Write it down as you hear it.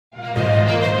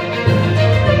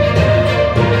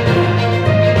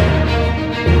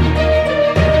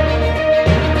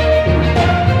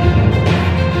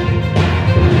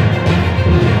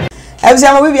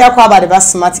Abusama we be akwa about the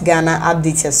smart Ghana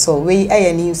update so we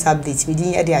a news update we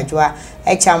din e de adwoa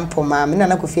e champo ma me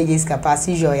na Kofi Against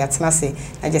capacity yo yatena se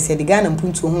na je se the Ghana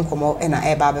mpuntu ho nkomo e na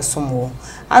e ba be somo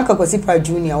anka Kwesi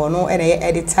Junior wono e na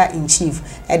editor in chief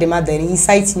e de madani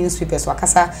insight newspapers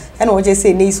wakasa e na oje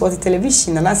say news what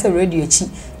television na say radio chi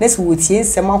na se wotie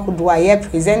nsem ahodo a ye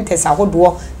presenters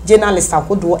ahodo journalists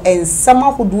ahodo ensem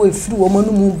ahodo efiri wo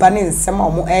manu mu ba ne nsem a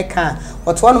mo e ka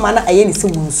oto no ma na aye ni se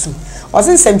wonsu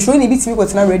osin semtro ni bitimi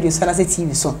kwotena radio so na se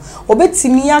TV so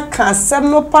obetimi aka asem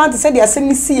no part se de asem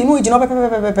ni si no ogina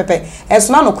pepepepepe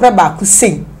eso na no kure ba ku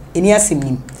sei eni asem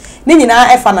nim ni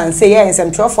nyina e finance ye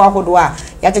semtro fo ahodo a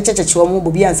ya chechecheche wo mo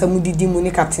Bobie Ansah mu didi mu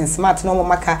ni Captain Smart no mo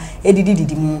maka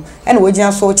edidi mu e na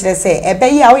wogina so kire se ebe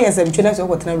yi a wo ye semtro na so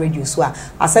kwotena radio so a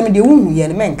asem de wuhu ye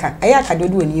ne menka e ya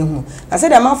kadodo wani ehu na se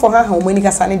de manfo ha ha mo ni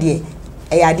kasa ne de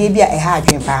e ade bia e ha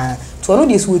adwen pa to no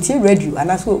de so tie radio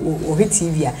anaso o he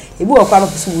TV a ebi wo kwa no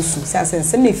so wusu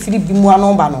sanse na firi bi mu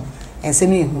ano ba no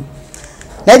ensem ehu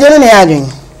na je ne adwen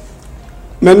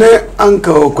mene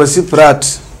uncle Kwesi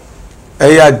pratt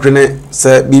adwene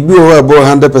se bibi o abo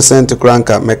 100%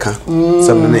 kranka meka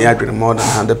se mene adwene more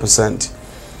than 100%.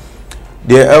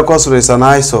 The elcos is an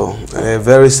ISO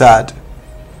very sad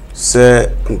se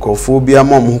nkofobia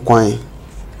mom kwan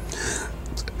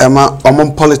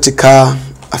among political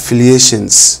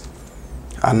affiliations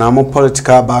and among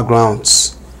political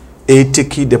backgrounds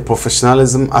take the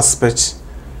professionalism aspect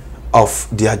of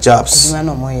their jobs.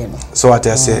 So what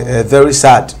I say, very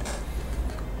sad.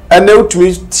 And now to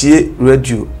me,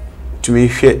 radio, to me,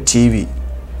 TV,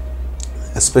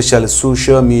 especially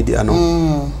social media.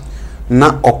 No,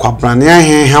 na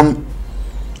okwabrania ham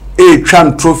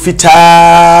twan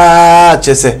profita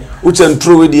chese uchen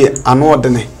true di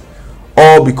anodene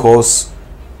all because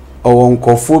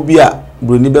onkophobia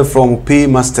bronibe from pay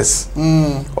masters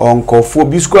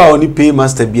onkophobia square oni pay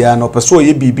master bia no person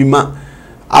ye bibi ma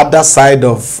other side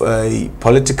of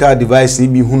political device ni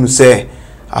bi hunu say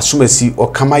asumasi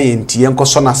okama ye ntie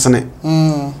nkoso na sene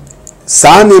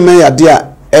saa ne me yade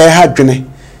a ha dwene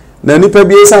na nipa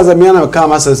bi esa zamia na ka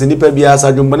masters nipa bi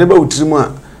asa dwombo ne ba utirimu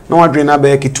a na wadwene na ba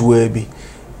yakituwa bi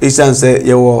esa say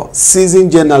ye wo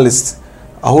seasoned journalist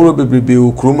ahoro bebrebe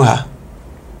okrum ha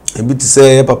ebi ti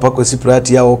say papa Kwesi pratt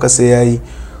ya wo kase yayi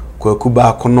kwaku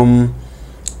ba konom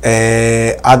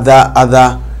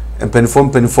other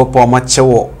penifo pa ma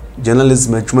chewo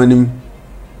journalism adwumanim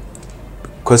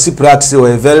Kwesi pratt say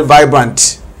we very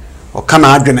vibrant o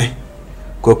kana adwene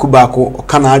kwaku ba ko o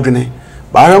kana adwene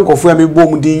ba hwan kofu ya mebo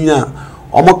mu din nya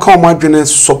o mo ka o adwene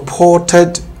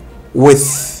supported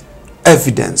with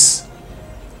evidence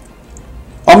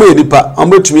o mo edipa o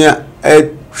mo tumi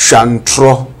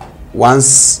shantro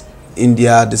once in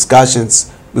their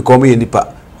discussions become nipa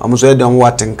amuso dem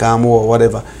watenkam or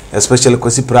whatever especially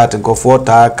Kwesi pratt nkofo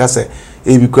ta kase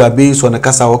ebikura be so na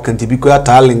kasa wokanti bikura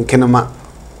ta linkenema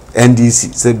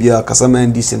NDC se bia kasa ma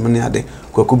NDC mani ade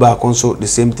kwakuba konso the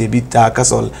same thing bi ta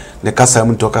kasa ne kasa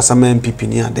mto kasa ma MPP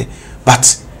ni ade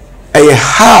but a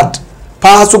hard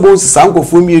possible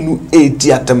sankofo mienu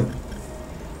etiatem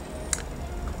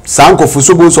sankofo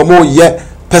so bo so mo ye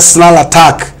personal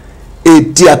attack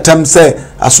etiatem say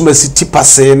asumasi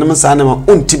tipase nem sa na ma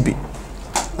ontibi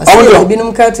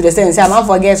Obinim ka to the sense am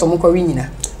forget some ko winina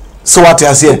so what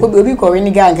you say obi ko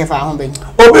win ga nke fa ho ben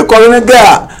obi ko win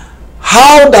ga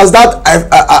how does that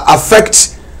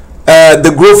affect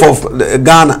the growth of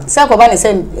Ghana say ko ba ne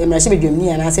say emrashe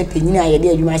bedwamni ana say penyini ayede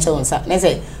adwuma che wonsa na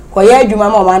say ko ye adwuma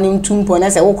ma o ma nim tumpo na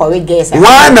say wo ko we guess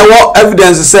why na what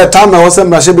evidence say time na wo say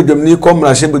emrashe bedwamni ko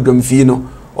emrashe bedwamfi no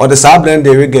or the sablen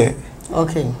dey we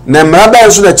okay na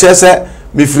mraba so the chese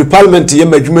me free parliament ye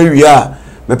madwuma wi a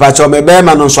me pa cho me be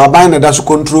ma no so aban na da so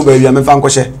control ba wi a me fa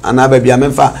nkɔhye ana ba bia me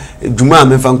fa dwuma a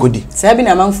me fa nkɔdi say bi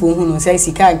na manfo hu no say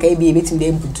sika nka bi ebetim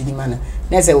de mputu ni ma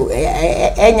na say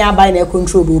enya aban na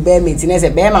control bo be meti na say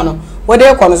be ma no wo de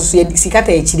kɔ no so sika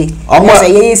ta akire na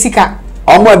say ye sika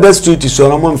omo the street so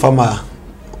no mo mfa ma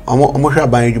omo hwe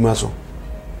aban adwuma so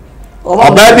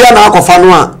oba bia na akɔfa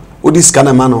no a odi sika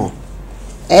na ma no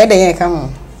de ye ka ho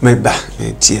meba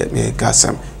tie me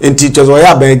kasam enti chozo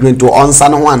ya ba edwento onsa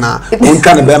no ho na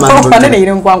ontwa ne be ma no ne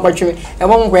yire nkwa nkwatwe e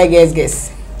mo nkwa guess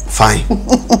fine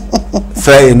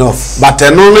fair enough but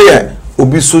eno no ye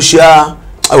obi social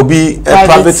obi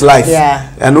private life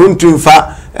and ontu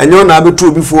mfa enyo na abetu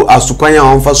obi fo asukwan ya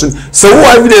onfa so se wo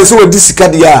evidence wo disika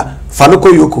dia fanoko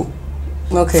yoko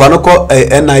okay fanoko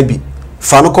NIB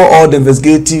fanoko all the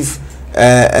investigative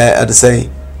the say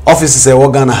officers e wo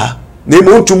Ghana ha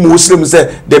name to Muslim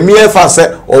say the mere fa say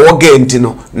or genti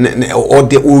no or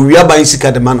the owia ban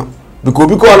sika de mano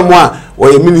because more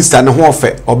or a minister no ho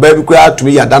fe oba bi kura to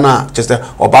me yadana chese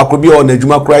oba kro bi o na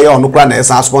adwuma kura ya ono kura na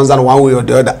esa sponsor one way or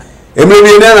the other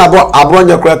emewi na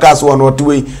abronya kura cast one or two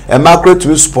way e macro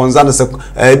to sponsor na se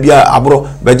bia abro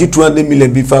baji 200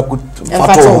 million bi fa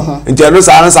fato nti no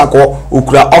sa ansa ko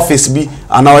okura office bi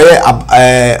ana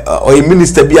oye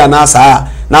minister bi ana sa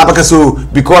na baka so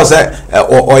because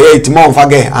oye itimon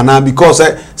fage ana because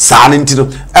sa ntino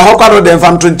e hokwado dem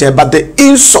fam tronche but the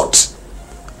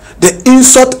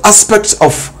insult aspect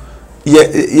of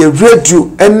your radio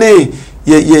any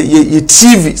your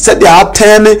TV said they are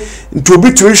turning to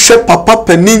be to share papa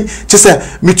penin just say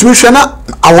me to share na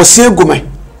awose gume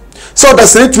so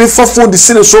that's it we for the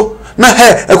scene so na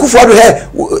hey ekufo do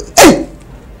hey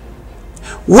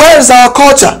where is our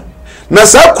culture na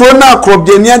sa kro na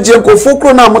akrobdenia je kofo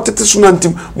kro na motete so na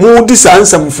ntim mu di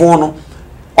sansam fo no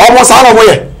almost all of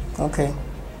ye okay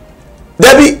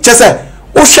debi chese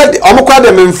o shed omokwa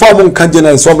dem inform nka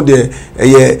general some de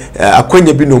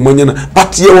akwanya bi no monyana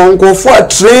but ye won kofo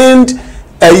trained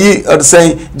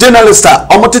say journalist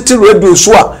omotete radio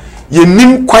so a ye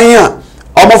nim kwan a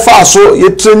omofa so ye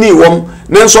trainee wom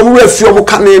nenso mo refi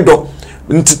omokane do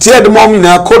ntete de mom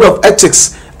na code of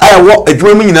ethics I walk a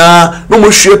dreaming na no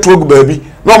more share to baby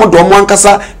no more do one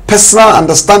kasa personal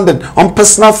understanding on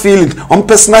personal feeling on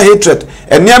personal hatred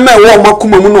and near me wo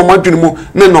makuma mu no madwene mu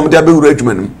na no de abewu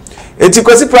adwuma enti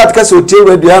Kwesi practical so tie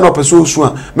radio na person so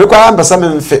a me kwa ambasa me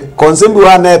mfe concern bi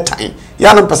wa na time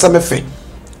ya na pesa me fe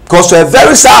because we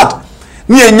very sad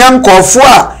ni enyam kofo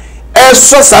a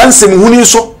eso sansem huni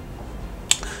so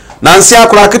nansi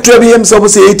akora ketua bi hem so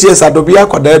say 8 years adobi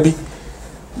akoda bi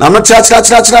na no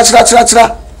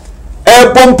chira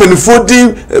bom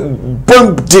penifodi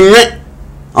bom dinwe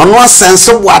ono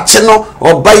sense wache no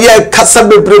obaye kasa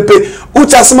bebrepe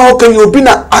uchasema okan obi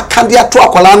na akade ato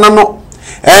akola na no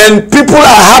and people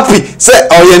are happy say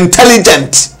oh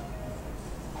intelligent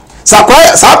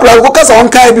sakwa ko kasa on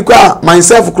kai bi kwa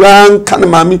myself kura kan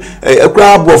mami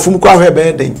kura abofum kwa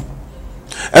hwebe den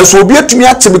enso obi atumi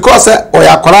ate because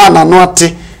oyakola na no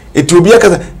ate eti obi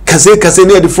kase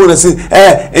near the phone say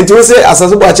enti we say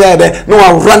asaso bo acha de no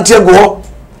rantie go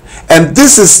and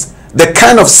this is the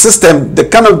kind of system the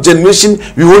kind of generation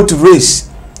we want to raise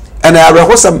and I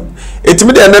rehearse it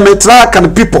me the name track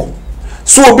and people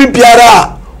so obi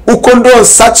biara who condone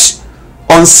such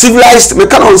uncivilized me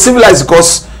can uncivilized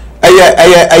because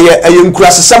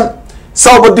nkurasesam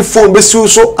so about the phone be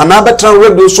so another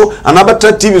radio so another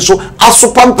TV so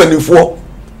asopam panifo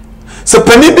so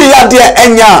pani bi ya de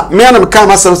enya me na meka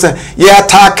masem se ye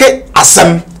atake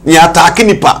asem ye atake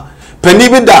nipa pani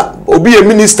bi da obi ye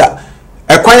minister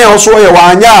ekwanya oso ye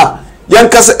wanya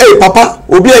yanka se papa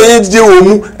obi ye jije wo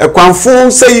mu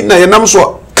ekwanfo sei na ye nam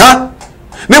so ka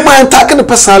ne mo atake the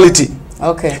personality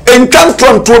okay en kan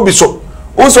to bi so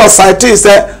also site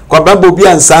say kwa Bobie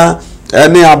Ansah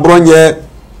ne abronye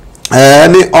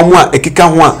ne omo a ekika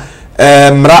ho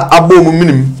a mra abom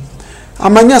minim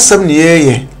amanya sem ne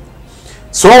ye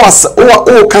so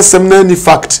what can na any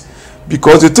fact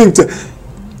because you think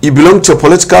you belong to a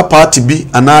political party B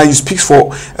and now you speak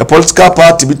for a political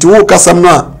party B to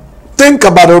kasamna think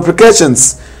about the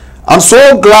repercussions. I'm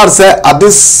so glad say at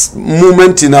this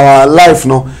moment in our life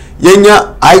no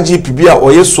yenya IGP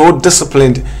or you so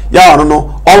disciplined ya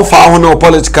no on far no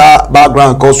political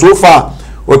background cause so far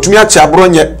otumi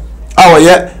achabronye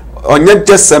awoye onye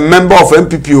just a member of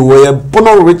MPP or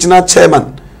bono original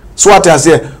chairman so what I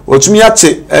say otumi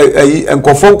ache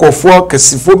enkofo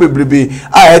kesifo bebrebe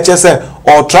a eche say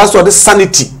or trust or the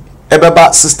sanity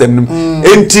ebeba system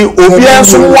enti obi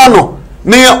enso wano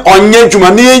ne onye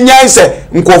dwuma ne nyai se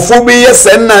nkofo bi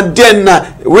yese na den na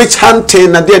which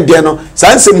hunting na den no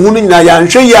sansem hunu nyina ya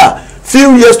nhwe ya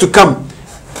few years to come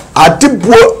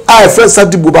adibo a friends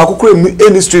adibo ba kokoro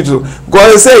any street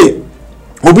go say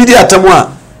obi di atamu a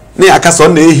ne akasa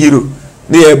on na hero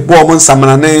ne e bo mo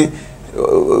nsamana ne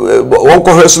won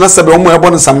ko hweso na sebe omo ebo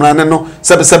nsamana ne no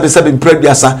sebe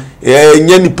mpraduasa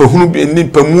nya nipa hunu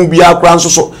nipa mu bi akra nso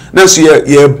so na so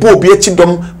ye bo bi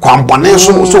achidom kwambone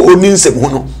so oni nsem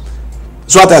hunu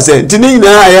so what I say tini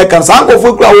na aye kan san ko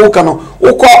fo kura wo kan no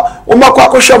wo makwa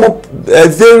akwohwe mo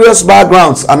various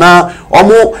backgrounds ana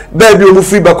omo ba bi omo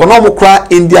free back no omo kura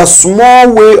in their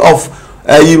small way of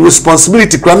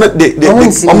responsibility kura de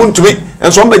omo ntumi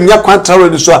enso mba nya kwanta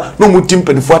ready so no mutim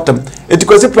penifo atam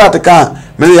etikosi practical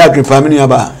me ya drepa me nua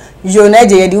ba yo na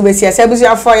je yedi ubesi ase busu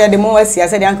afọ ya de mo wasi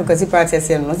ase de Kwesi practice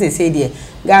no say de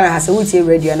Ghana has a wuti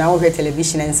radio na wo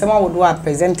television and some would wa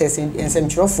presenters in some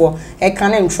trofo e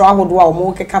kan en tro ahodo a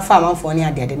mo keka fa amanfo ne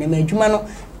ade na madwuma no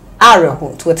are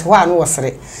ho to te ho anu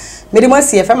wosere me de mo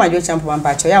si e fa majo champo man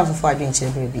pa cho ya so fo adwen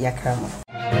kire bi yakra mo